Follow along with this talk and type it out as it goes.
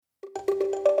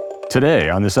Today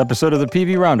on this episode of the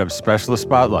PV Roundup Specialist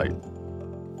Spotlight.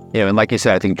 Yeah, and like you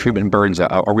said, I think treatment burden's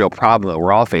a real problem that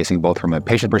we're all facing, both from a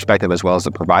patient perspective as well as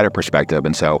the provider perspective.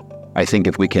 And so I think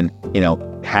if we can,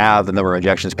 have the number of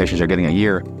injections patients are getting a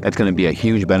year, that's going to be a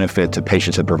huge benefit to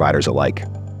patients and providers alike.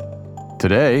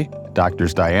 Today,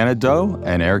 Doctors Diana Do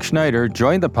and Eric Schneider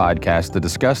joined the podcast to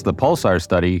discuss the PULSAR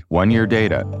study 1-year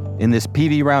data in this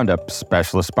PV Roundup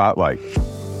Specialist Spotlight.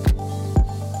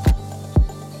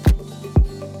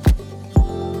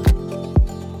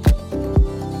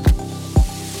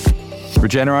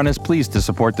 Regeneron is pleased to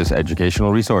support this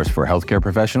educational resource for healthcare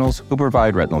professionals who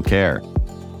provide retinal care.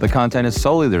 The content is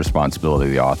solely the responsibility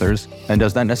of the authors and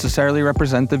does not necessarily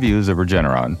represent the views of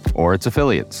Regeneron or its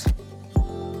affiliates.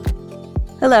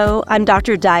 Hello, I'm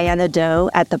Dr. Diana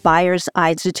Do at the Byers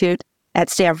Eye Institute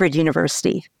at Stanford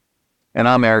University. And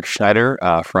I'm Eric Schneider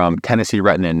from Tennessee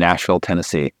Retina in Nashville,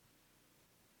 Tennessee.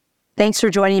 Thanks for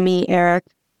joining me, Eric.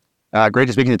 Great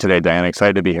to speak to you today, Diana.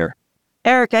 Excited to be here.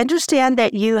 Eric, I understand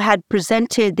that you had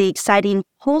presented the exciting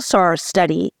PULSAR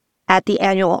study at the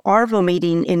annual ARVO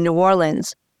meeting in New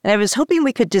Orleans, and I was hoping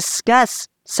we could discuss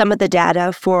some of the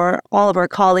data for all of our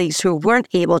colleagues who weren't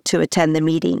able to attend the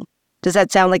meeting. Does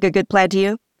that sound like a good plan to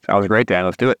you? Sounds great, Dan.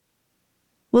 Let's do it.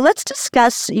 Well, let's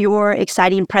discuss your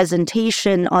exciting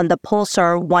presentation on the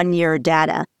PULSAR 1-year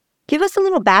data. Give us a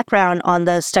little background on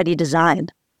the study design.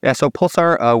 Yeah, so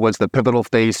PULSAR was the pivotal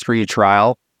phase 3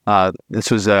 trial.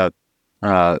 This was a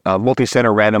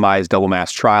multi-center randomized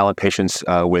double-masked trial in patients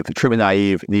with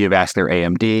treatment-naive neovascular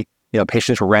AMD.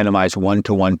 Patients were randomized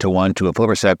 1:1:1 to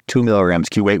aflibercept 2 milligrams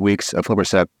Q8 weeks,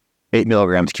 aflibercept 8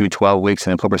 milligrams Q12 weeks,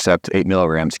 and aflibercept 8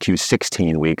 milligrams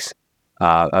Q16 weeks.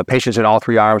 Patients in all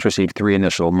 3 arms received 3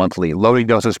 initial monthly loading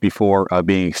doses before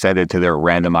being extended to their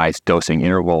randomized dosing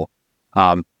interval.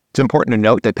 It's important to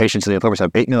note that patients in the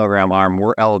aflibercept 8 milligram arm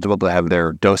were eligible to have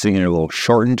their dosing interval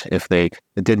shortened if they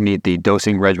did meet the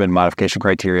dosing regimen modification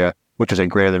criteria, which was a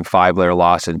greater than 5-layer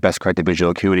loss in best corrected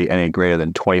visual acuity and a greater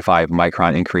than 25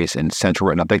 micron increase in central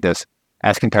retinal thickness,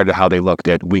 as compared to how they looked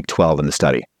at week 12 in the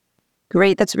study.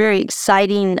 Great. That's very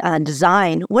exciting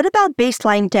design. What about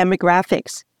baseline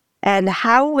demographics? And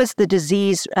how was the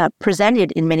disease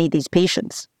presented in many of these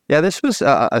patients? Yeah, this was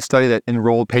a study that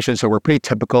enrolled patients that were pretty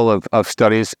typical of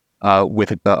studies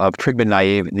of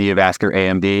treatment-naive neovascular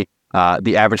AMD.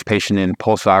 The average patient in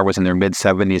PULSAR was in their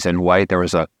mid-70s and white. There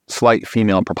was a slight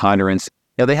female preponderance.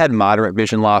 They had moderate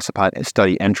vision loss upon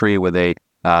study entry with a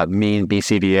mean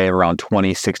BCVA of around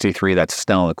 20/63. That's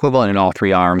Snellen equivalent in all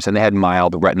 3 arms. And they had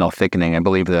mild retinal thickening. I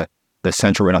believe the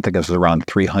central retinal thickness was around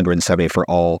 370 for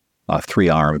all 3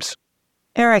 arms.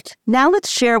 Eric, now let's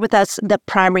share with us the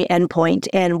primary endpoint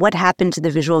and what happened to the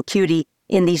visual acuity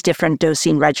in these different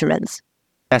dosing regimens.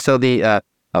 Yeah, so the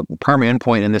primary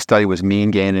endpoint in this study was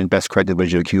mean gain in best corrected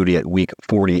visual acuity at week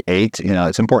 48.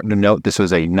 It's important to note this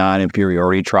was a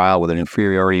non-inferiority trial with an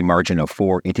inferiority margin of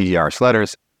 4 ETDRS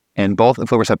letters, and both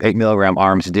aflibercept 8 milligram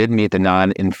arms did meet the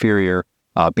non-inferior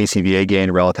BCVA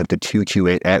gain relative to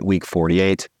 2Q8 at week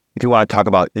 48. If you want to talk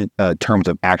about terms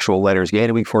of actual letters gained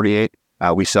at week 48,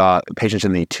 we saw patients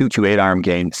in the 2Q8 arm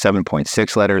gain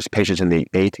 7.6 letters, patients in the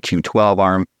 8Q12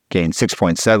 arm gained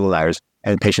 6.7 letters,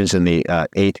 and patients in the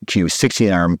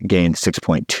 8Q16 arm gained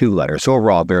 6.2 letters. So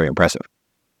overall, very impressive.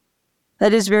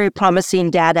 That is very promising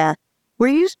data. Were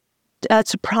you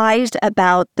surprised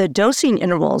about the dosing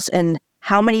intervals and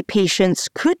how many patients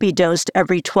could be dosed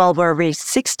every 12 or every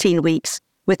 16 weeks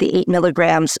with the 8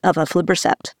 milligrams of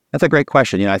aflibercept? That's a great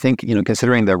question. I think,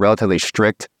 considering the relatively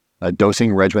strict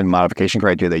dosing regimen modification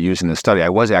criteria they used in the study, I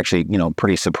was actually,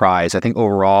 pretty surprised. I think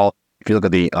overall, if you look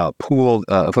at the pooled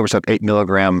aflibercept 8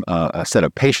 milligram set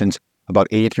of patients, about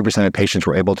 83% of patients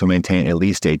were able to maintain at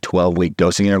least a 12-week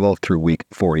dosing interval through week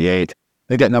 48. I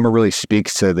think that number really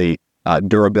speaks to the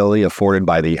durability afforded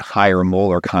by the higher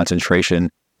molar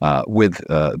concentration with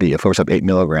the aflibercept 8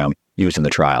 milligram used in the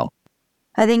trial.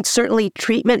 I think certainly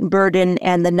treatment burden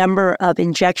and the number of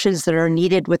injections that are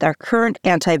needed with our current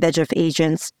anti-VEGF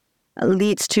agents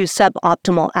leads to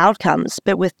suboptimal outcomes.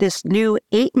 But with this new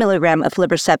 8 milligram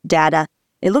aflibercept data,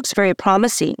 it looks very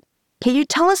promising. Can you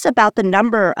tell us about the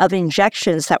number of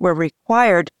injections that were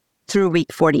required through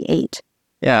week 48?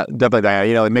 Yeah, definitely,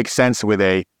 Diana. It makes sense with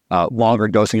a longer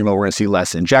dosing interval, we're going to see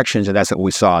less injections, and that's what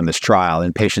we saw in this trial.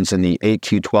 In patients in the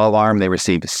 8Q12 arm, they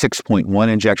received 6.1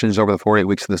 injections over the 48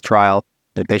 weeks of this trial.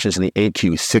 And patients in the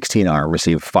 8Q16 arm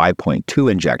received 5.2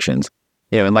 injections.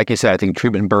 And like you said, I think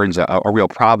treatment burden's a real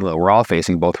problem that we're all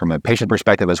facing, both from a patient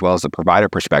perspective as well as the provider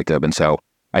perspective. And so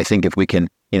I think if we can,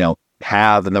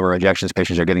 have the number of injections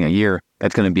patients are getting a year,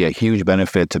 that's going to be a huge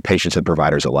benefit to patients and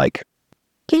providers alike.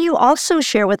 Can you also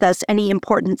share with us any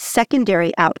important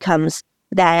secondary outcomes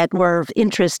that were of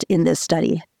interest in this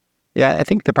study? Yeah, I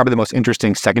think probably the most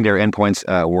interesting secondary endpoints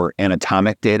were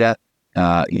anatomic data.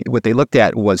 What they looked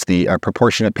at was the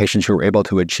proportion of patients who were able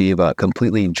to achieve a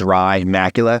completely dry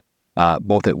macula,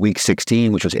 both at week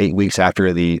 16, which was 8 weeks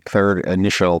after the third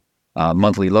initial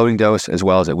monthly loading dose, as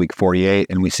well as at week 48.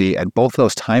 And we see at both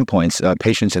those time points,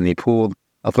 patients in the pooled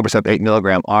aflibercept 8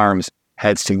 milligram arms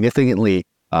had significantly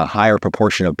higher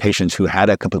proportion of patients who had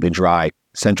a completely dry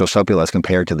central subfield as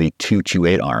compared to the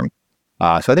 228 arm.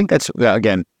 So I think that's,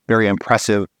 again, very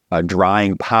impressive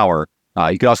drying power.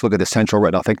 You could also look at the central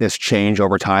retinal thickness change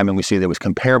over time, and we see that it was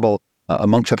comparable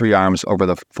amongst the three arms over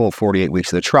the full 48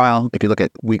 weeks of the trial. If you look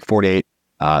at week 48,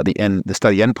 the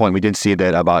study endpoint, we did see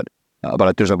that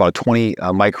there's about a 20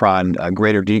 micron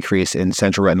greater decrease in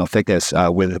central retinal thickness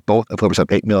with both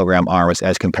aflibercept 8 milligram arms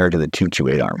as compared to the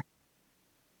 228 arm.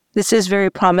 This is very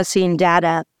promising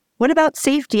data. What about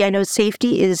safety? I know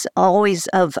safety is always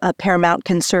of a paramount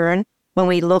concern when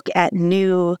we look at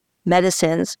new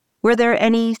medicines. Were there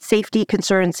any safety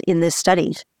concerns in this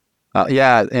study?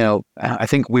 I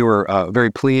think we were very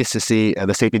pleased to see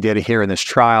the safety data here in this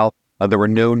trial. There were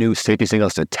no new safety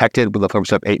signals detected with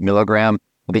aflibercept 8 milligram.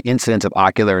 The incidence of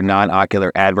ocular and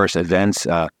non-ocular adverse events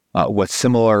was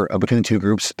similar between the two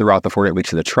groups throughout the 48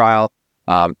 weeks of the trial.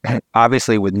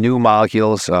 Obviously, with new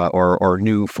molecules or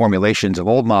new formulations of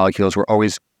old molecules, we're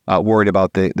always worried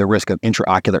about the risk of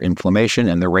intraocular inflammation,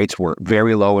 and the rates were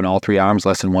very low in all three arms,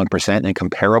 less than 1% and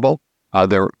comparable.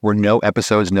 There were no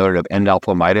episodes noted of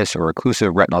endophthalmitis or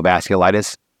occlusive retinal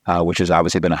vasculitis, which has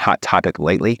obviously been a hot topic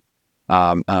lately.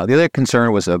 The other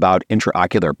concern was about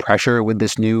intraocular pressure with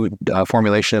this new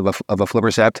formulation of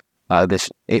aflibercept. This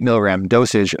 8 milligram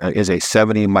dosage is a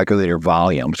 70 microliter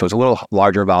volume, so it's a little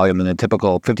larger volume than the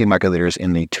typical 50 microliters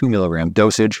in the 2 milligram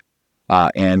dosage.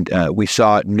 And we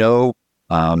saw no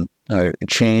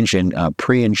change in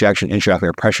pre-injection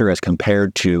intraocular pressure as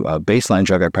compared to baseline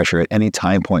intraocular pressure at any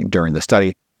time point during the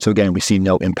study. So again, we see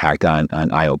no impact on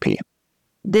IOP.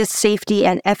 This safety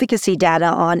and efficacy data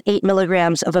on 8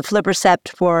 milligrams of aflibercept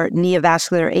for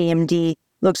neovascular AMD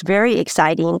looks very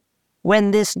exciting.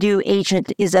 When this new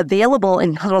agent is available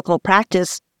in clinical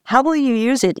practice, how will you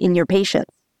use it in your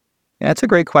patients? Yeah, that's a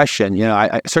great question.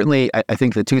 I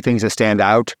think the two things that stand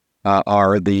out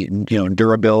are the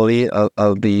durability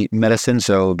of the medicine,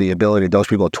 so the ability to dose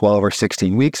people at 12 or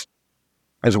 16 weeks,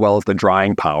 as well as the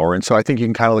drying power. And so I think you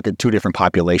can kind of look at two different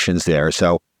populations there.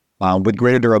 So with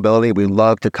greater durability, we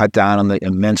love to cut down on the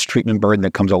immense treatment burden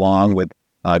that comes along with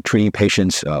treating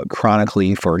patients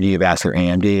chronically for neovascular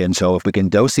AMD. And so if we can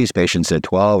dose these patients at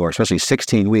 12 or especially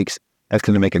 16 weeks, that's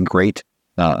going to make a great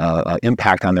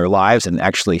impact on their lives and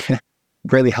actually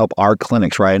greatly help our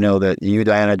clinics, right? I know that you,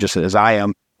 Diana, just as I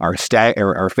am, are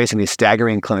facing these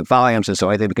staggering clinic volumes. And so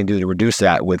anything we can do to reduce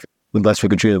that with less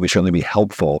frequent treatment would certainly be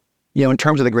helpful. In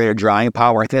terms of the greater drying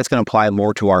power, I think that's going to apply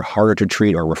more to our harder to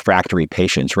treat or refractory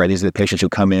patients, right? These are the patients who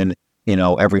come in,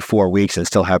 every 4 weeks and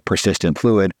still have persistent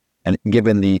fluid. And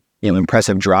given the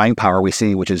impressive drying power we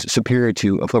see, which is superior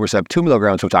to aflibercept 2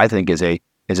 milligrams, which I think is a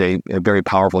very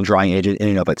powerful drying agent in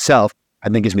and of itself, I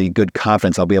think gives me good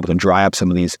confidence I'll be able to dry up some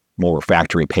of these more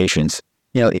refractory patients.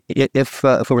 If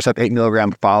aflibercept 8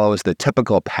 milligram follows the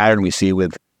typical pattern we see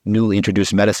with newly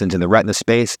introduced medicines in the retina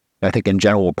space, I think in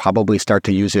general we'll probably start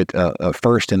to use it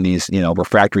first in these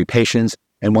refractory patients.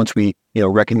 And once we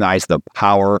recognize the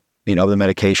power of the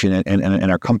medication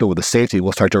and are comfortable with the safety,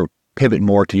 we'll start to pivot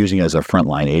more to using it as a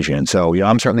frontline agent. So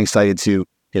I'm certainly excited to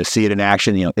see it in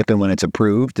action, if and when it's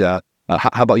approved. How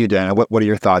about you, Diana? What are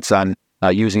your thoughts on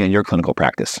using it in your clinical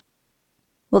practice?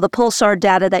 Well, the PULSAR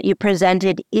data that you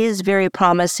presented is very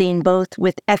promising, both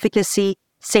with efficacy,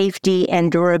 safety, and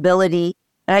durability.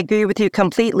 And I agree with you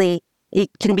completely. It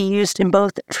can be used in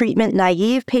both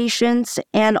treatment-naive patients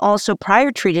and also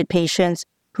prior-treated patients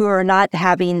who are not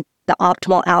having the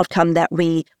optimal outcome that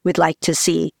we would like to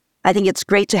see. I think it's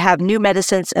great to have new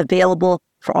medicines available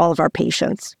for all of our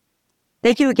patients.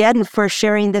 Thank you again for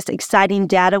sharing this exciting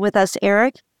data with us,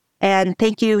 Eric. And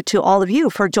thank you to all of you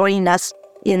for joining us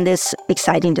in this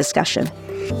exciting discussion.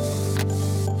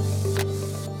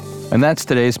 And that's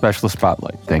today's Specialist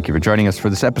Spotlight. Thank you for joining us for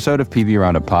this episode of PV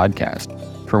Roundup Podcast.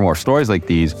 For more stories like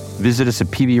these, visit us at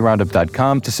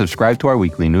pvroundup.com to subscribe to our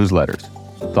weekly newsletters.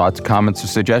 Thoughts, comments, or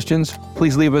suggestions?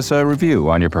 Please leave us a review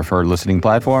on your preferred listening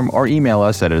platform or email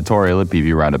us at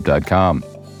editorial@pvroundup.com.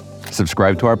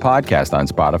 Subscribe to our podcast on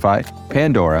Spotify,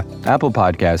 Pandora, Apple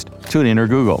Podcast, TuneIn, or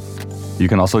Google. You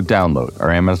can also download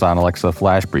our Amazon Alexa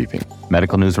Flash Briefing,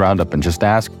 Medical News Roundup, and just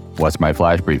ask, "What's my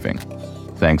Flash Briefing?"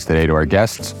 Thanks today to our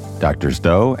guests, Drs.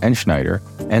 Do and Schneider,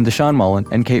 and Deshaun Mullen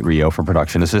and Kate Rio for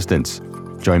production assistance.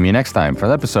 Join me next time for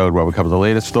an episode where we cover the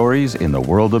latest stories in the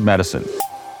world of medicine.